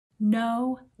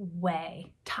No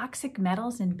way. Toxic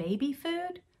metals in baby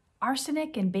food?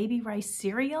 Arsenic in baby rice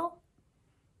cereal?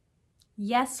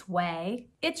 Yes way.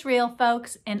 It's real,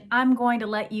 folks, and I'm going to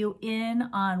let you in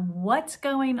on what's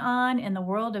going on in the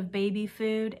world of baby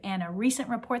food and a recent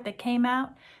report that came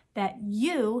out that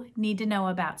you need to know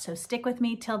about. So stick with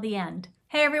me till the end.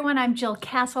 Hey everyone, I'm Jill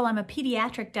Castle. I'm a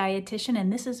pediatric dietitian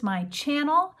and this is my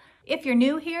channel. If you're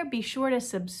new here, be sure to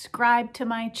subscribe to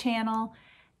my channel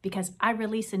because I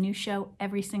release a new show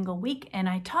every single week and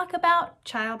I talk about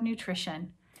child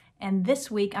nutrition. And this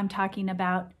week I'm talking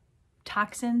about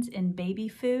toxins in baby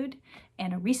food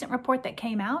and a recent report that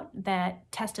came out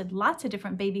that tested lots of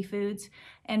different baby foods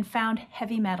and found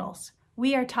heavy metals.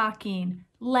 We are talking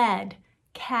lead,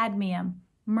 cadmium,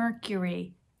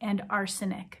 mercury, and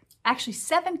arsenic. Actually,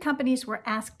 7 companies were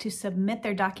asked to submit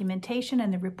their documentation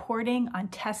and the reporting on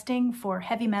testing for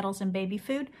heavy metals in baby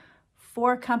food.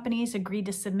 4 companies agreed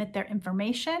to submit their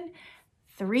information.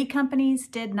 3 companies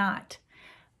did not.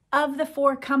 Of the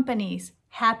 4 companies,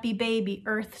 Happy Baby,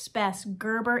 Earth's Best,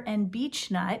 Gerber, and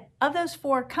Beechnut, of those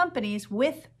 4 companies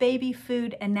with baby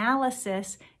food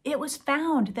analysis, it was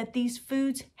found that these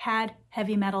foods had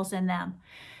heavy metals in them.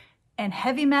 And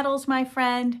heavy metals, my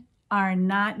friend, are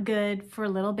not good for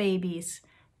little babies.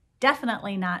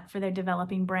 Definitely not for their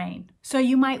developing brain. So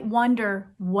you might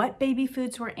wonder what baby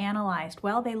foods were analyzed.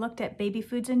 Well, they looked at baby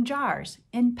foods in jars,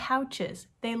 in pouches.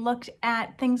 They looked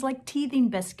at things like teething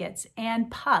biscuits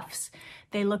and puffs.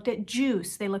 They looked at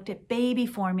juice. They looked at baby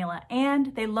formula,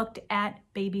 and they looked at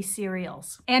baby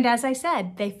cereals. And as I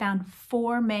said, they found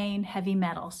 4 main heavy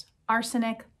metals: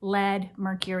 arsenic, lead,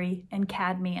 mercury, and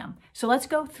cadmium. So let's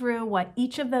go through what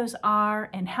each of those are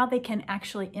and how they can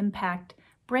actually impact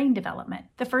brain development.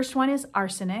 The first one is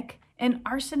arsenic, and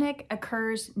arsenic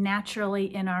occurs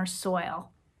naturally in our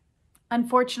soil.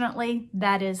 Unfortunately,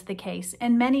 that is the case.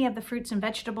 And many of the fruits and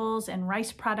vegetables and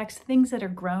rice products, things that are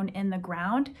grown in the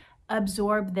ground,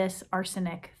 absorb this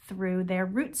arsenic through their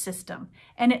root system,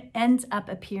 and it ends up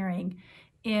appearing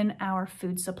in our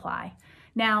food supply.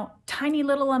 Now, tiny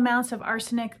little amounts of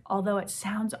arsenic, although it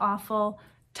sounds awful,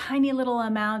 tiny little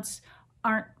amounts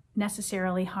aren't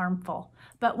necessarily harmful.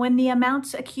 But when the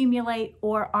amounts accumulate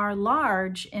or are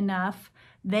large enough,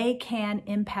 they can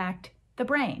impact the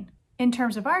brain. In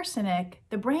terms of arsenic,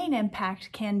 the brain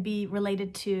impact can be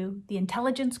related to the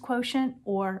intelligence quotient,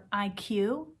 or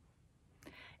IQ.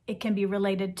 It can be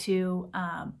related to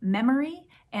memory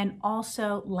and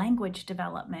also language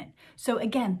development. So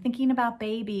again, thinking about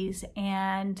babies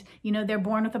and, they're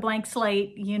born with a blank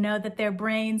slate, that their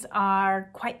brains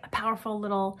are quite a powerful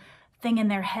little thing in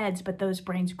their heads, but those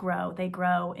brains grow. They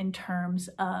grow in terms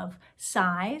of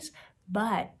size,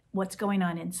 but what's going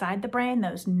on inside the brain,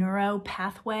 those neuro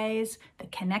pathways, the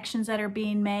connections that are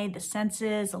being made, the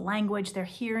senses, the language, they're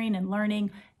hearing and learning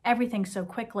everything so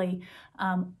quickly.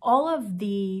 All of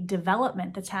the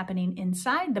development that's happening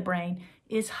inside the brain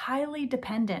is highly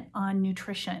dependent on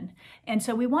nutrition. And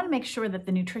so we want to make sure that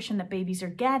the nutrition that babies are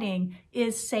getting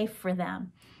is safe for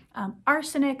them.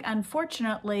 Arsenic,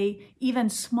 unfortunately, even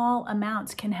small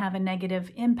amounts can have a negative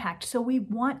impact. So we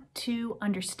want to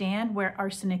understand where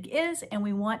arsenic is, and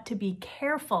we want to be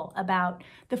careful about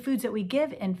the foods that we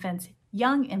give infants,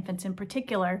 young infants in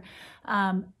particular,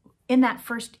 in that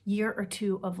first year or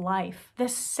 2 of life. The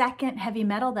second heavy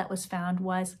metal that was found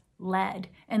was lead,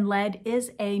 and lead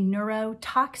is a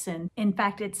neurotoxin. In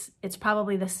fact, it's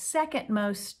probably the second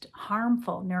most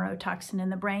harmful neurotoxin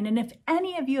in the brain. And if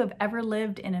any of you have ever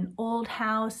lived in an old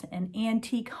house, an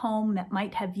antique home that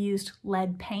might have used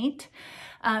lead paint,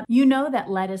 you know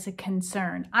that lead is a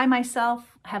concern. I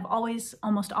myself have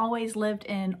almost always lived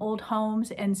in old homes,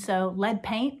 and so lead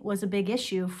paint was a big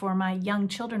issue for my young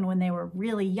children when they were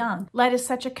really young. Lead is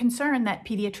such a concern that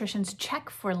pediatricians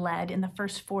check for lead in the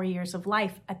first 4 years of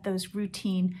life at those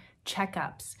routine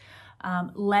checkups.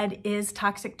 Lead is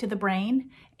toxic to the brain,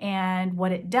 and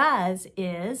what it does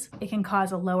is it can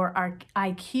cause a lower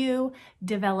IQ,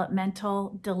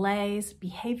 developmental delays,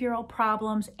 behavioral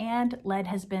problems, and lead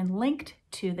has been linked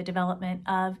to the development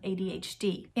of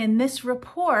ADHD. In this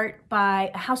report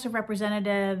by a House of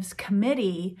Representatives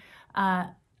committee,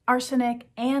 arsenic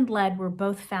and lead were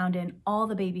both found in all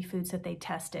the baby foods that they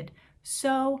tested.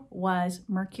 So was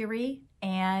mercury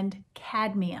and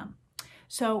cadmium.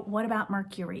 So what about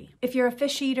mercury? If you're a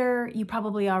fish eater, you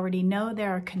probably already know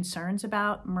there are concerns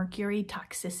about mercury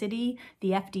toxicity.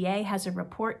 The FDA has a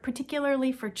report,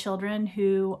 particularly for children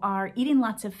who are eating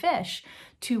lots of fish,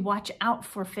 to watch out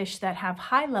for fish that have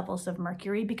high levels of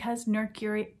mercury because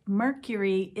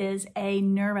mercury is a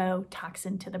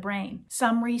neurotoxin to the brain.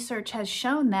 Some research has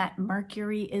shown that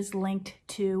mercury is linked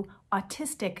to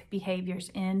autistic behaviors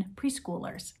in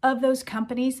preschoolers. Of those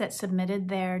companies that submitted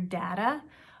their data,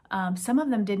 some of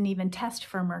them didn't even test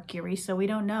for mercury, so we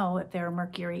don't know if there are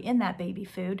mercury in that baby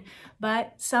food,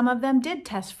 but some of them did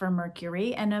test for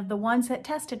mercury, and of the ones that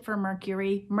tested for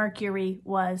mercury, mercury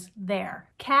was there.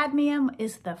 Cadmium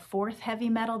is the fourth heavy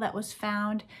metal that was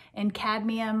found, and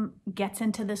cadmium gets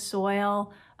into the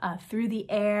soil through the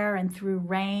air and through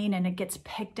rain, and it gets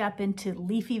picked up into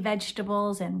leafy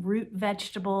vegetables and root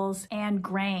vegetables and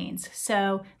grains.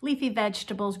 So leafy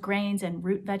vegetables, grains, and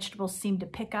root vegetables seem to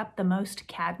pick up the most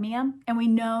cadmium. And we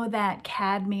know that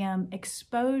cadmium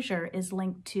exposure is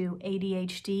linked to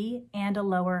ADHD and a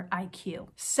lower IQ.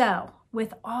 So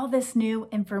with all this new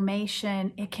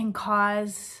information, it can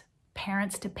cause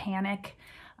parents to panic,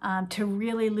 to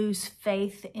really lose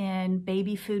faith in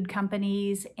baby food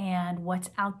companies and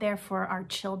what's out there for our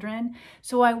children.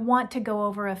 So I want to go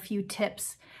over a few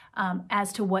tips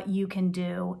as to what you can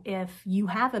do if you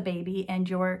have a baby and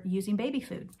you're using baby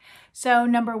food. So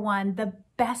number one, the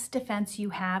best defense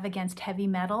you have against heavy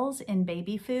metals in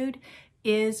baby food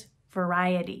is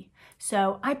variety.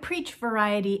 So I preach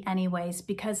variety anyways,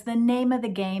 because the name of the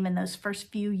game in those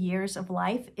first few years of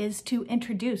life is to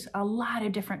introduce a lot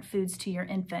of different foods to your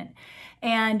infant.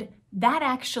 And that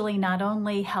actually not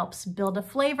only helps build a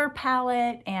flavor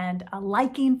palette and a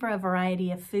liking for a variety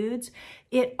of foods,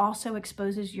 it also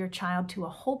exposes your child to a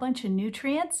whole bunch of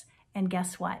nutrients. And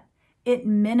guess what? It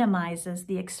minimizes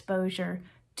the exposure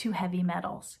to heavy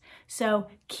metals. So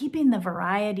keeping the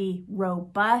variety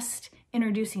robust,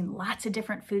 introducing lots of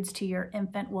different foods to your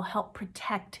infant will help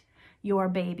protect your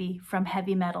baby from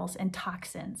heavy metals and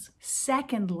toxins.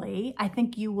 Secondly, I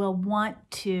think you will want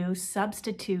to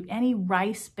substitute any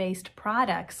rice-based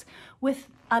products with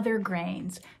other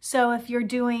grains. So if you're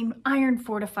doing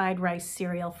iron-fortified rice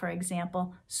cereal, for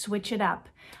example, switch it up.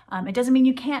 It doesn't mean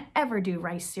you can't ever do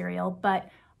rice cereal, but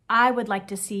I would like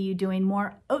to see you doing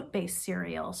more oat-based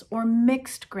cereals or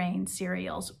mixed grain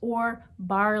cereals or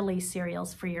barley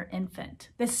cereals for your infant.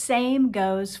 The same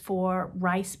goes for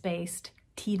rice-based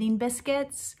teething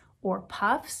biscuits or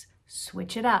puffs.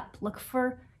 Switch it up. Look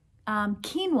for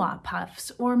quinoa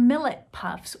puffs or millet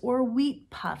puffs or wheat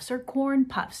puffs or corn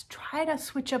puffs. Try to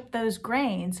switch up those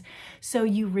grains so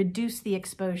you reduce the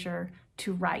exposure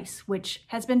to rice, which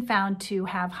has been found to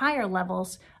have higher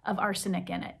levels of arsenic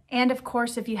in it. And of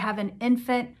course, if you have an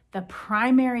infant, the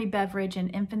primary beverage in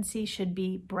infancy should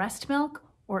be breast milk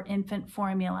or infant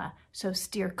formula. So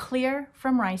steer clear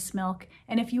from rice milk.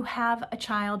 And if you have a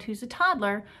child who's a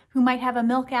toddler who might have a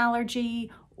milk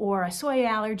allergy or a soy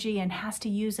allergy and has to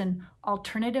use an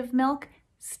alternative milk,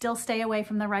 still stay away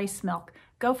from the rice milk.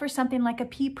 Go for something like a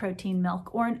pea protein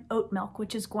milk or an oat milk,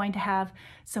 which is going to have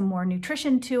some more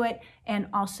nutrition to it and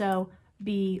also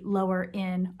be lower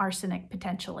in arsenic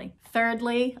potentially.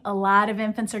 Thirdly, a lot of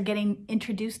infants are getting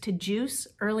introduced to juice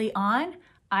early on.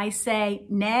 I say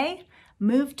nay,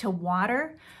 move to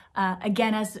water.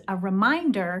 Again, as a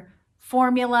reminder,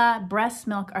 formula, breast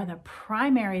milk are the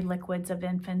primary liquids of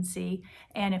infancy.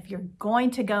 And if you're going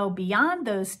to go beyond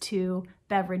those two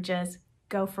beverages,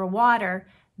 go for water.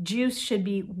 Juice should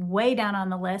be way down on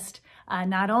the list,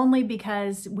 not only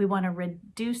because we want to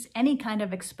reduce any kind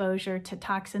of exposure to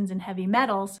toxins and heavy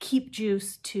metals, keep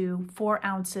juice to 4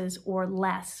 ounces or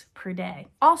less per day.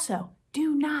 Also,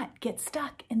 do not get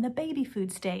stuck in the baby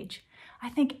food stage. I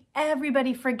think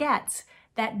everybody forgets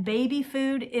that baby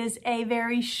food is a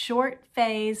very short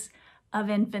phase of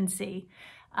infancy.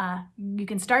 You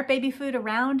can start baby food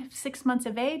around 6 months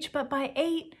of age, but by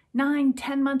 8, 9,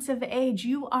 10 months of age,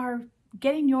 you are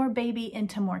getting your baby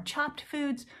into more chopped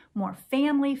foods, more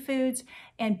family foods,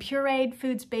 and pureed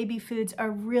foods, baby foods are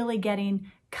really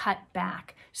getting cut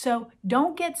back. So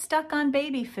don't get stuck on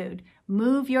baby food.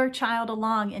 Move your child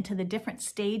along into the different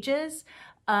stages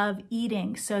of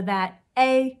eating so that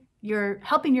you're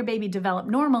helping your baby develop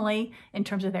normally in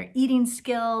terms of their eating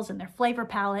skills and their flavor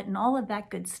palette and all of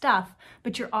that good stuff,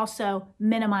 but you're also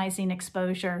minimizing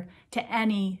exposure to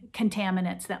any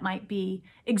contaminants that might be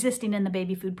existing in the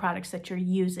baby food products that you're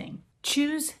using.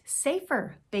 Choose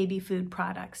safer baby food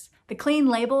products. The Clean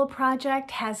Label Project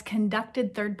has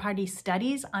conducted third-party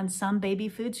studies on some baby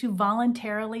foods who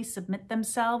voluntarily submit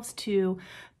themselves to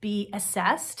be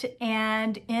assessed,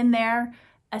 and in their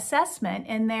assessment,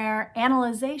 in their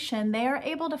analyzation, they are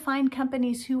able to find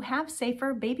companies who have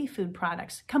safer baby food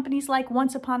products. Companies like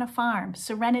Once Upon a Farm,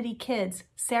 Serenity Kids,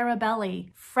 Sarah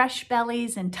Belly, Fresh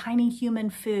Bellies, and Tiny Human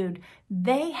Food.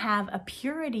 They have a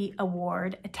purity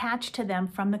award attached to them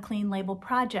from the Clean Label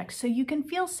Project, so you can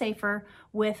feel safer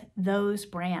with those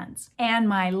brands. And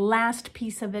my last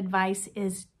piece of advice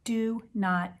is do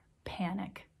not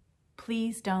panic.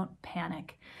 Please don't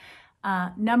panic.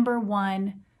 Number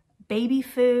one, baby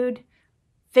food,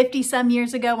 50 some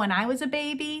years ago when I was a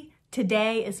baby,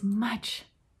 today is much,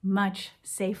 much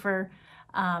safer.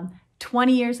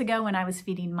 20 years ago when I was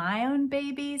feeding my own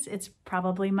babies, it's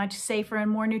probably much safer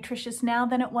and more nutritious now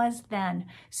than it was then.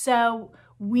 So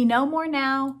we know more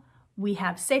now. We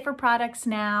have safer products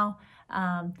now.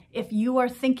 If you are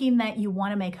thinking that you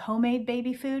want to make homemade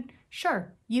baby food,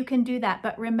 sure, you can do that.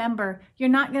 But remember, you're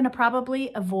not going to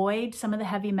probably avoid some of the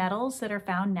heavy metals that are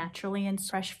found naturally in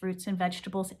fresh fruits and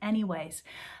vegetables anyways.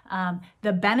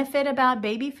 The benefit about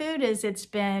baby food is it's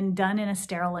been done in a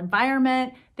sterile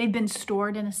environment. They've been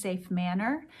stored in a safe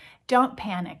manner. Don't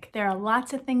panic. There are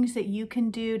lots of things that you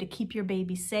can do to keep your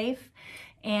baby safe.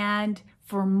 And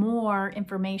for more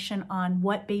information on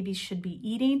what babies should be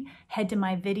eating, head to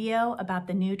my video about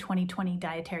the new 2020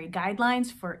 dietary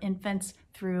guidelines for infants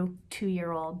through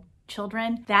 2-year-old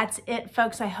children. That's it,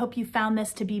 folks. I hope you found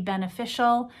this to be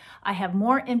beneficial. I have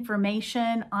more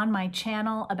information on my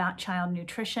channel about child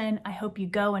nutrition. I hope you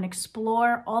go and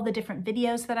explore all the different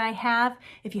videos that I have.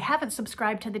 If you haven't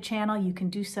subscribed to the channel, you can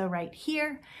do so right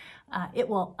here. It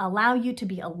will allow you to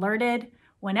be alerted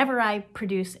whenever I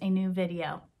produce a new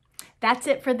video. That's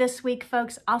it for this week,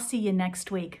 folks. I'll see you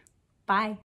next week. Bye.